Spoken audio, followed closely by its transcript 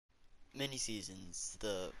Mini seasons,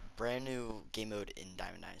 the brand new game mode in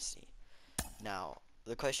Diamond Dynasty. Now,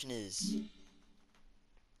 the question is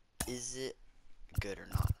it good or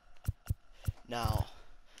not? Now,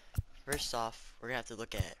 first off, we're gonna have to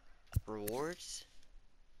look at rewards,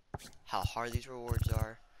 how hard these rewards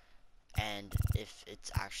are, and if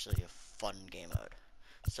it's actually a fun game mode.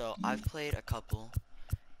 So, I've played a couple,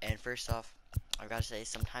 and first off, I've gotta say,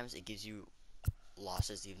 sometimes it gives you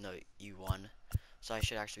losses even though you won. So, I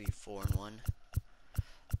should actually be 4-1.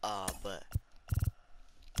 But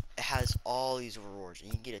it has all these rewards, and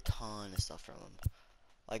you can get a ton of stuff from them.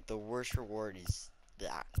 Like the worst reward is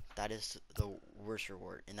that. That is the worst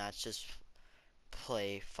reward, and that's just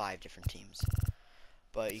play 5 different teams.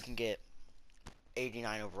 But you can get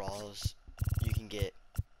 89 overalls. You can get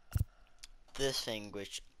this thing,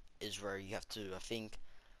 which is where you have to, I think,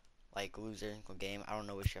 like lose every single game. I don't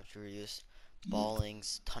know which you have to reuse.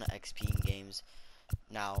 Ballings, ton of XP in games.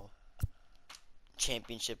 Now,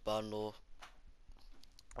 championship bundle,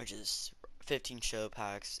 which is 15 show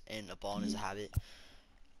packs and a ball is a habit.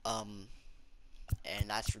 Um, and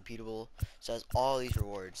that's repeatable. So it has all these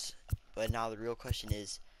rewards. But now the real question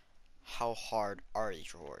is, how hard are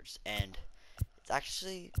these rewards? And it's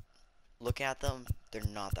actually, looking at them, they're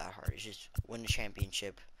not that hard. It's just win the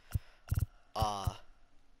championship, uh,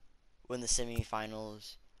 win the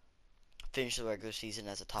semifinals, finish the regular season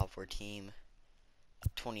as a top 4 team,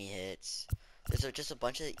 20 hits. There's just a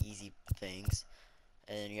bunch of easy things.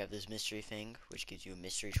 And then you have this mystery thing, which gives you a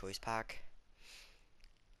mystery choice pack.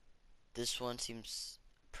 This one seems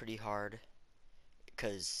pretty hard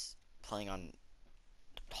because playing on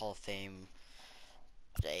Hall of Fame,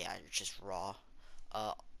 yeah, it's just raw.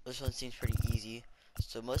 Uh, this one seems pretty easy.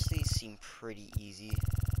 So most of these seem pretty easy.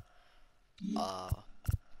 Uh,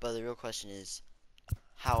 but the real question is,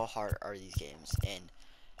 how hard are these games and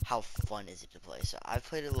how fun is it to play? So I've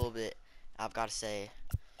played it a little bit. I've got to say,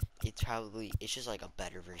 it's just like a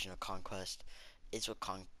better version of Conquest. It's what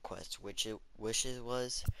Conquest wishes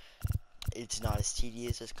was. It's not as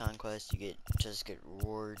tedious as Conquest. You get just good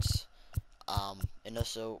rewards. And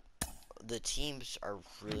also the teams are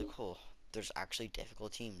really cool. There's actually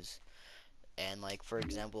difficult teams. And like for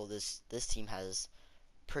example, this team has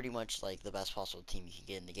pretty much like the best possible team you can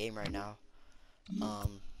get in the game right now.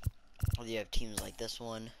 Um, you have teams like this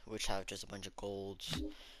one, which have just a bunch of golds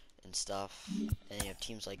and stuff, and you have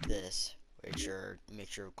teams like this, which are a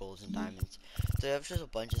mixture of golds and diamonds. So you have just a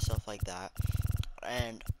bunch of stuff like that.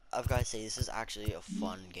 And I've got to say, this is actually a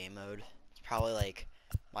fun game mode. It's probably like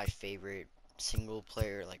my favorite single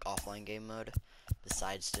player like offline game mode,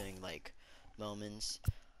 besides doing like moments.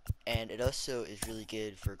 And it also is really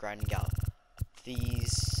good for grinding out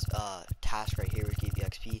these tasks right here, which give you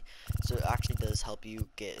XP. So it actually does help you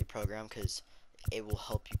get a program because it will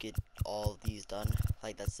help you get all of these done.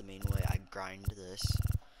 Like that's the main way I grind this.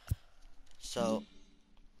 So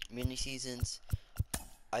mini seasons,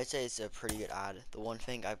 I'd say it's a pretty good ad. The one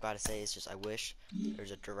thing I've got to say is just I wish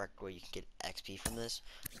there's a direct way you can get XP from this.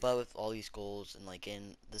 But with all these goals and like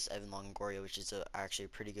in this Evan Longoria, which is actually a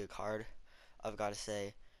pretty good card, I've got to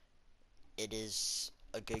say it is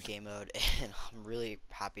a good game mode and I'm really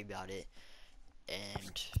happy about it.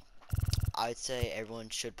 And I'd say everyone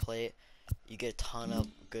should play it. You get a ton of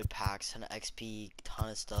good packs, ton of XP, ton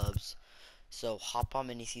of stubs. So hop on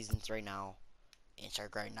mini seasons right now and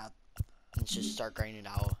start grinding out. And just start grinding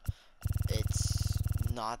out. It's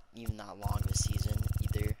not even that long of a season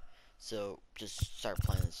either. So just start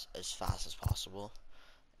playing as fast as possible.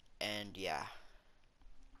 And yeah,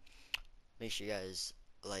 make sure you guys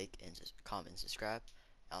like and comment and subscribe.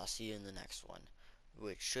 And I'll see you in the next one,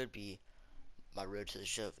 which should be my road to the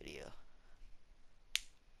show video.